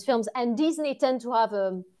children's films, and Disney tend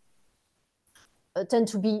to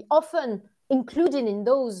be often included in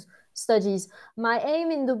those studies, my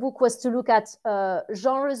aim in the book was to look at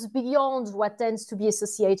genres beyond what tends to be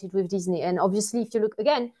associated with Disney. And obviously, if you look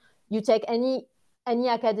again, you take any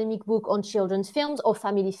academic book on children's films or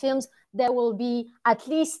family films, there will be at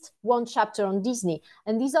least one chapter on Disney.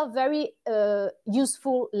 And these are very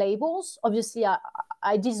useful labels. Obviously,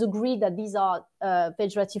 I disagree that these are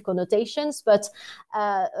pejorative connotations, but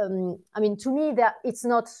I mean, to me, that it's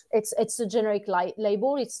not. It's a generic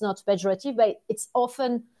label. It's not pejorative, but it's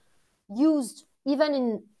often used even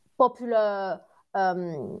in popular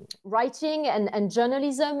writing and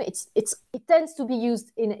journalism. It tends to be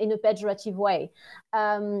used in a pejorative way.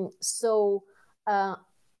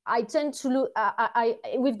 I tend to look.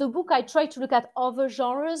 With the book, I try to look at other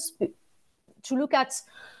genres, to look at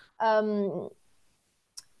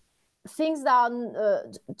things that are,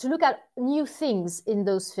 to look at new things in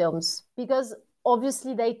those films, because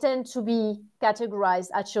obviously they tend to be categorized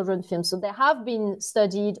as children films. So they have been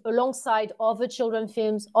studied alongside other children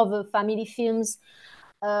films, other family films.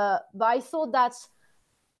 But I thought that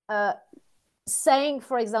saying,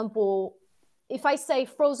 for example, if I say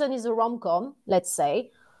Frozen is a rom-com, let's say,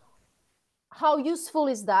 how useful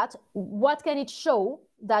is that? What can it show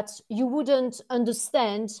that you wouldn't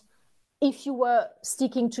understand if you were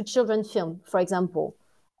sticking to children film, for example?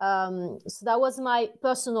 So that was my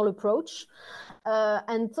personal approach.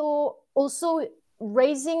 And so also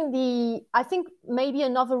raising I think maybe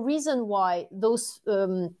another reason why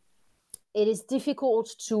it is difficult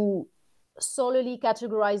to solely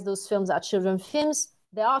categorize those films as children films.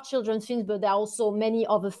 There are children films, but there are also many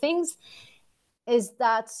other things, is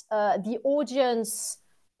that the audience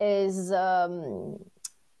is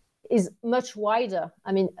much wider.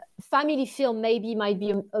 I mean, family film might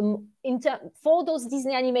be for those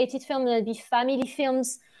Disney animated films, maybe family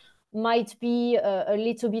films might be a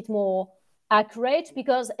little bit more accurate,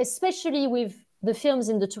 because especially with the films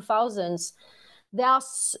in the 2000s,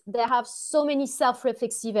 they have so many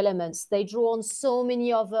self-reflexive elements. They draw on so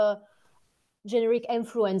many other generic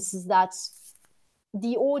influences that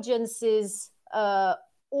the audiences,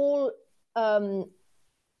 all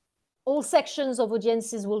sections of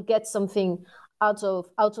audiences will get something out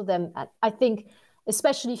of them. I think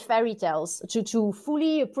especially fairy tales, to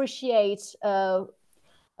fully appreciate.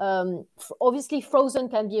 Obviously, Frozen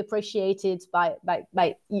can be appreciated by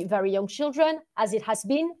very young children, as it has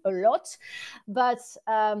been a lot. But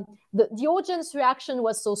the audience reaction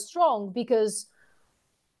was so strong because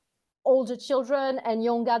older children and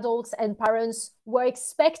young adults and parents were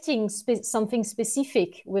expecting something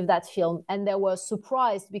specific with that film, and they were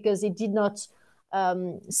surprised because it did not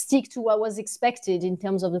stick to what was expected in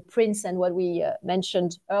terms of the prince and what we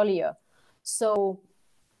mentioned earlier. So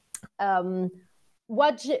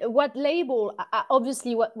what label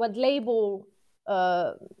obviously what label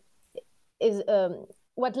is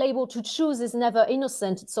what label to choose is never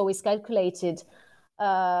innocent. It's always calculated.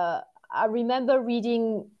 I remember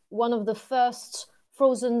reading one of the first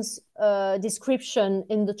Frozen's description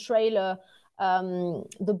in the trailer.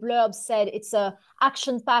 The blurb said it's a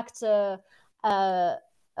action-packed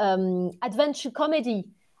adventure comedy,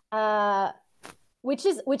 which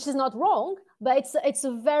is not wrong, but it's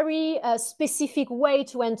a very specific way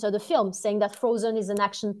to enter the film, saying that Frozen is an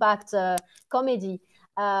action-packed comedy.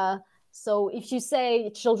 So if you say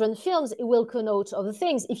children films, it will connote other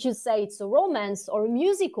things. If you say it's a romance or a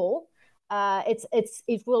musical,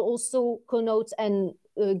 it will also connote and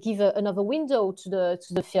give another window to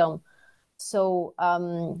the film. So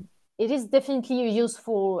it is definitely a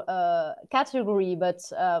useful category, but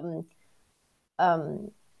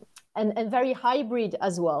and very hybrid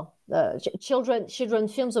as well. Children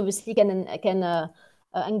films obviously can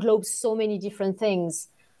englobe so many different things.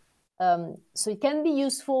 So it can be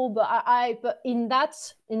useful, but in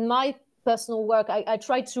my personal work, I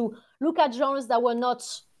try to look at genres that were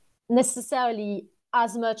not necessarily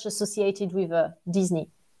as much associated with Disney.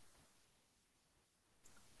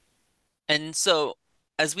 And so,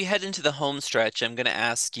 as we head into the home stretch, I'm going to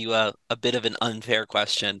ask you a bit of an unfair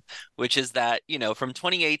question, which is that, from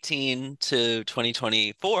 2018 to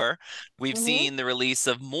 2024, we've seen the release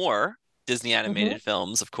of more Disney animated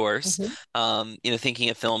films, of course. Thinking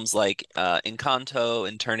of films like Encanto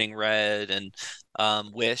and Turning Red and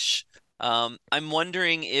Wish. I'm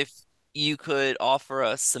wondering if you could offer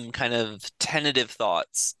us some kind of tentative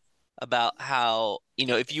thoughts about how,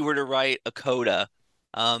 if you were to write a coda,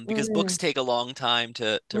 because books take a long time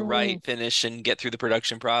to write, finish, and get through the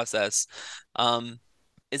production process.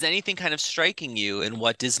 Is anything kind of striking you in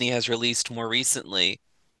what Disney has released more recently?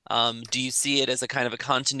 Do you see it as a kind of a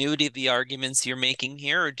continuity of the arguments you're making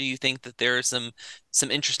here, or do you think that there are some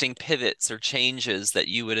interesting pivots or changes that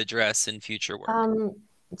you would address in future work?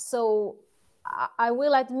 So I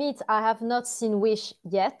will admit I have not seen Wish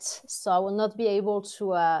yet, so I will not be able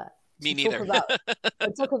to Me neither.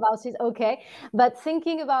 talk about it. Okay, but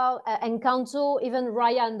thinking about Encanto, even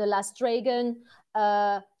Raya and the Last Dragon,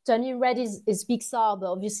 Turning Red is Pixar,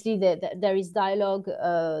 but obviously there is dialogue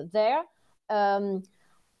there.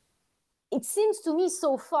 it seems to me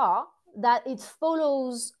so far that it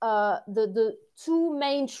follows the two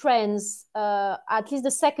main trends, at least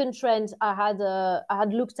the second trend I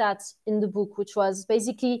had looked at in the book, which was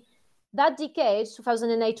basically that decade,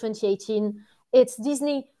 2008, 2018, it's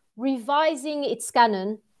Disney revising its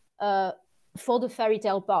canon for the fairy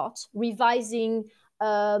tale part, revising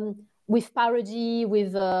with parody,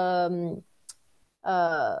 with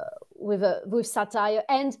satire,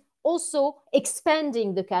 and also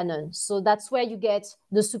expanding the canon. So that's where you get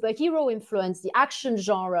the superhero influence, the action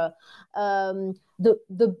genre, the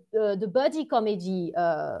buddy comedy,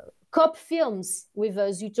 cop films with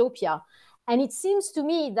Zootopia. And it seems to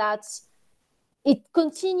me that it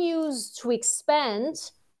continues to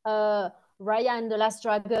expand. Raya and the Last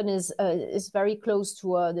Dragon is very close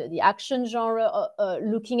to the action genre,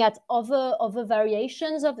 looking at other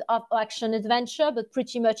variations of action adventure, but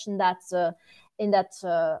pretty much in that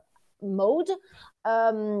mode.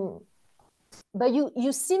 But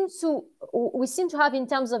we seem to have, in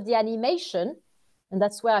terms of the animation, and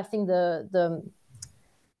that's where I think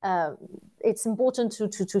it's important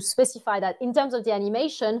to specify that in terms of the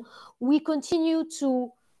animation, we continue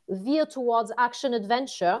to veer towards action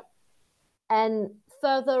adventure and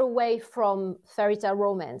further away from fairy tale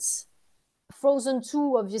romance. Frozen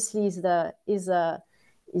 2 obviously is the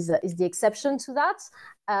exception to that.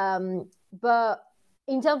 But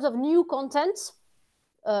in terms of new content,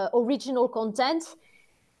 original content,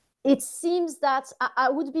 it seems that I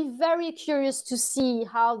would be very curious to see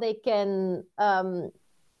how they can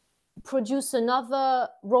produce another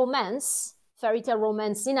romance, fairy tale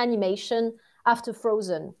romance in animation after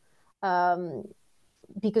Frozen,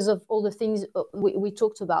 because of all the things we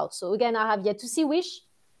talked about. So again, I have yet to see Wish.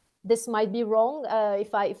 This might be wrong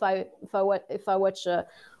if I watch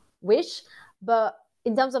Wish, but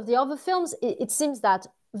in terms of the other films, it seems that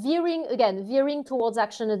veering towards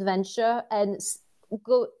action adventure and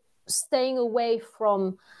staying away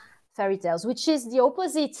from fairy tales, which is the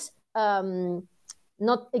opposite.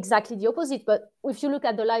 Not exactly the opposite, but if you look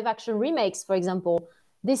at the live action remakes, for example,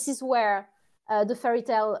 this is where the fairy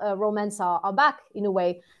tale romance are back in a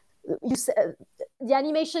way. The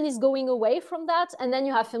animation is going away from that, and then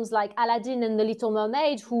you have films like Aladdin and The Little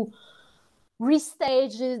Mermaid, who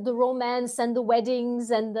restage the romance and the weddings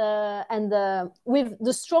and with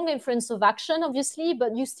the strong influence of action, obviously,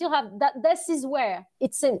 but you still have that. This is where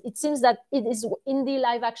it seems that it is in the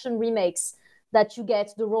live action remakes that you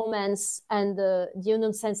get the romance and the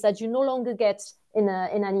nonsense that you no longer get in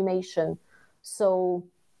animation. So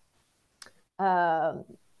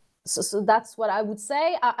that's what I would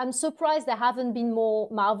say. I'm surprised there haven't been more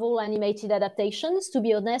Marvel animated adaptations, to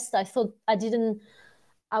be honest.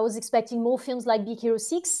 I was expecting more films like Big Hero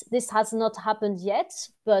 6. This has not happened yet,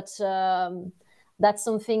 but that's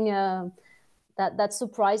something that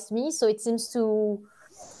surprised me. So it seems to...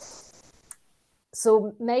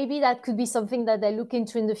 So maybe that could be something that they look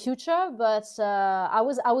into in the future, but I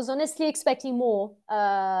was honestly expecting more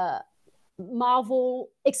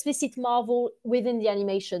explicit Marvel within the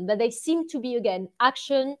animation, but they seem to be, again,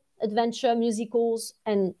 action, adventure, musicals,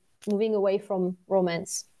 and moving away from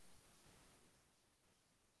romance.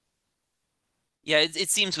 Yeah, it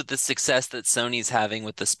seems with the success that Sony's having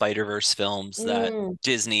with the Spider-Verse films that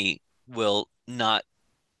Disney will not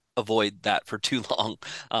avoid that for too long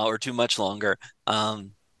or too much longer.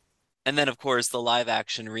 And then, of course, the live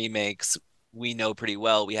action remakes, we know pretty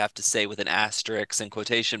well, we have to say with an asterisk and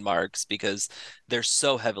quotation marks, because they're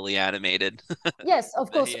so heavily animated. Yes,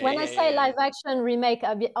 of course. When I say live action remake,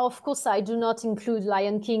 of course, I do not include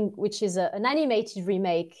Lion King, which is an animated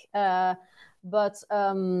remake. But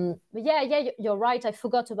yeah, you're right. I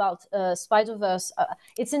forgot about Spider-Verse.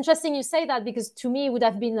 It's interesting you say that, because to me, it would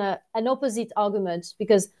have been an opposite argument,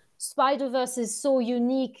 because Spider-Verse is so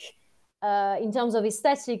unique in terms of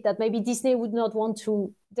aesthetic that maybe Disney would not want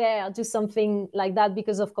to dare do something like that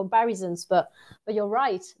because of comparisons. But you're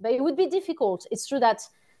right. But it would be difficult. It's true that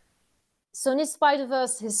Sony's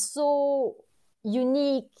Spider-Verse is so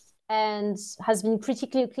unique and has been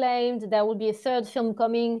critically acclaimed. There will be a third film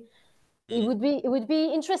coming. It would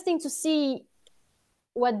be interesting to see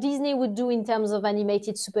what Disney would do in terms of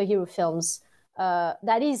animated superhero films.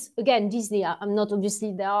 That is, again, Disney. I'm not,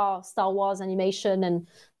 obviously, there are Star Wars animation and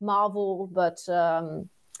Marvel, but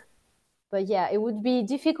yeah, it would be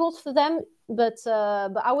difficult for them. But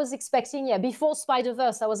I was expecting, before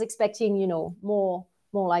Spider-Verse, I was expecting, more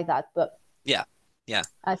like that. But yeah.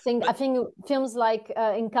 I think films like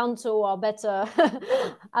Encanto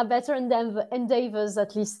are better endeavors,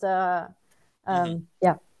 at least.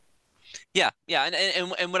 Yeah. Yeah, yeah,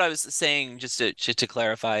 and what I was saying, just to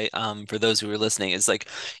clarify, for those who are listening, is like,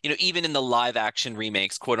 even in the live action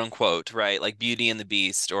remakes, quote unquote, right, like Beauty and the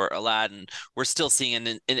Beast or Aladdin, we're still seeing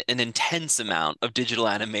an intense amount of digital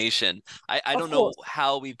animation. I Of don't know course.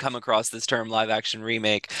 how we've come across this term live action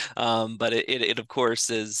remake, but it of course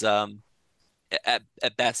is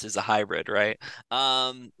at best is a hybrid, right?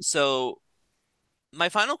 So my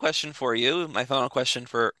final question for you, my final question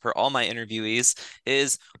for all my interviewees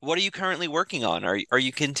is, what are you currently working on? Are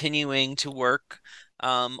you continuing to work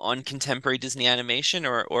on contemporary Disney animation,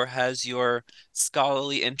 or has your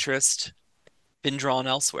scholarly interest been drawn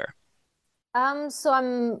elsewhere? So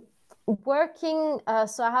I'm working.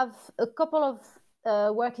 So I have a couple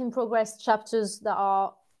of work in progress chapters that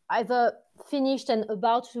are either finished and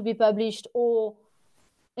about to be published, or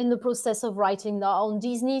in the process of writing that are on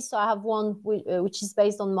Disney. So I have one which is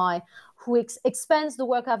based on who expands the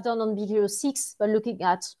work I've done on Big Hero 6, but looking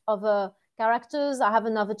at other characters. I have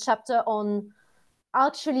another chapter on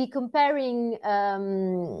actually comparing.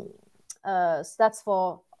 So that's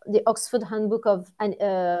for the Oxford Handbook of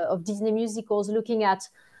Disney Musicals, looking at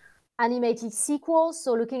animated sequels.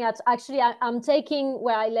 So looking at, actually, I'm taking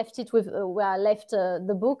where I left it with where I left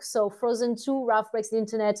the book. So Frozen 2, Ralph Breaks the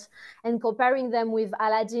Internet, and comparing them with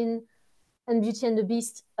Aladdin and Beauty and the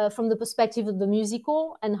Beast from the perspective of the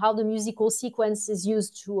musical, and how the musical sequence is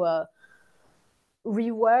used to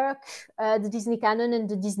rework the Disney canon and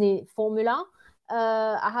the Disney formula.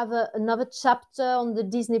 I have another chapter on the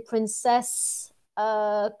Disney Princess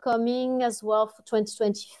coming as well for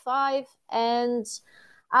 2025. And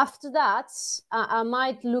after that, I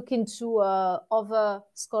might look into other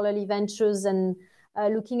scholarly ventures and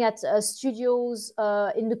looking at studios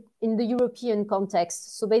in the European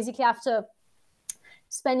context. So basically, after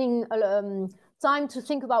spending time to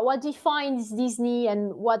think about what defines Disney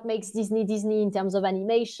and what makes Disney Disney in terms of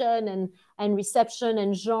animation and reception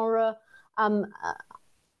and genre. I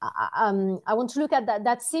want to look at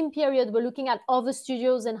that same period, but looking at other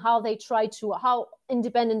studios and how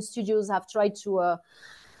independent studios have tried to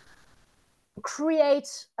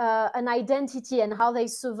create an identity and how they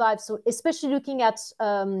survive. So especially looking at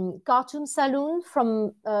Cartoon Saloon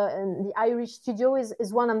from the Irish studio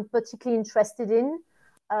is one I'm particularly interested in.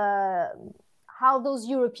 How those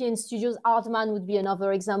European studios, Aardman would be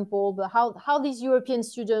another example, but how these European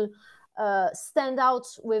studios stand out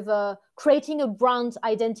with creating a brand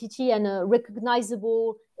identity and a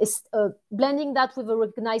recognizable, blending that with a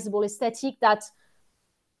recognizable aesthetic that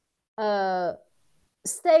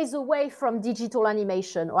stays away from digital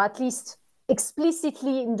animation, or at least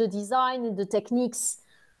explicitly in the design, in the techniques,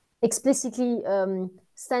 explicitly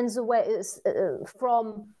stands away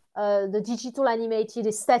from the digital animated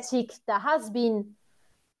aesthetic that has been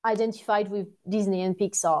identified with Disney and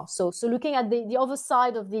Pixar. So looking at the other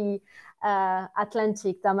side of the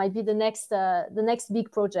Atlantic, that might be the next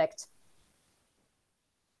big project.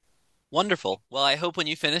 Wonderful. Well, I hope when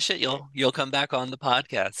you finish it, you'll come back on the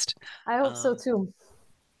podcast. I hope so too.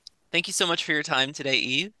 Thank you so much for your time today,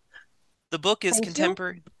 Eve. The book is Thank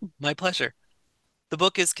you. My pleasure. The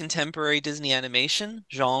book is Contemporary Disney Animation,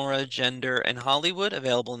 Genre, Gender, and Hollywood,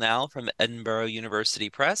 available now from Edinburgh University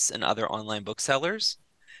Press and other online booksellers.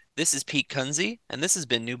 This is Pete Kunze, and this has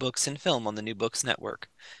been New Books in Film on the New Books Network.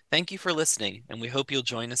 Thank you for listening, and we hope you'll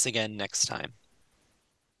join us again next time.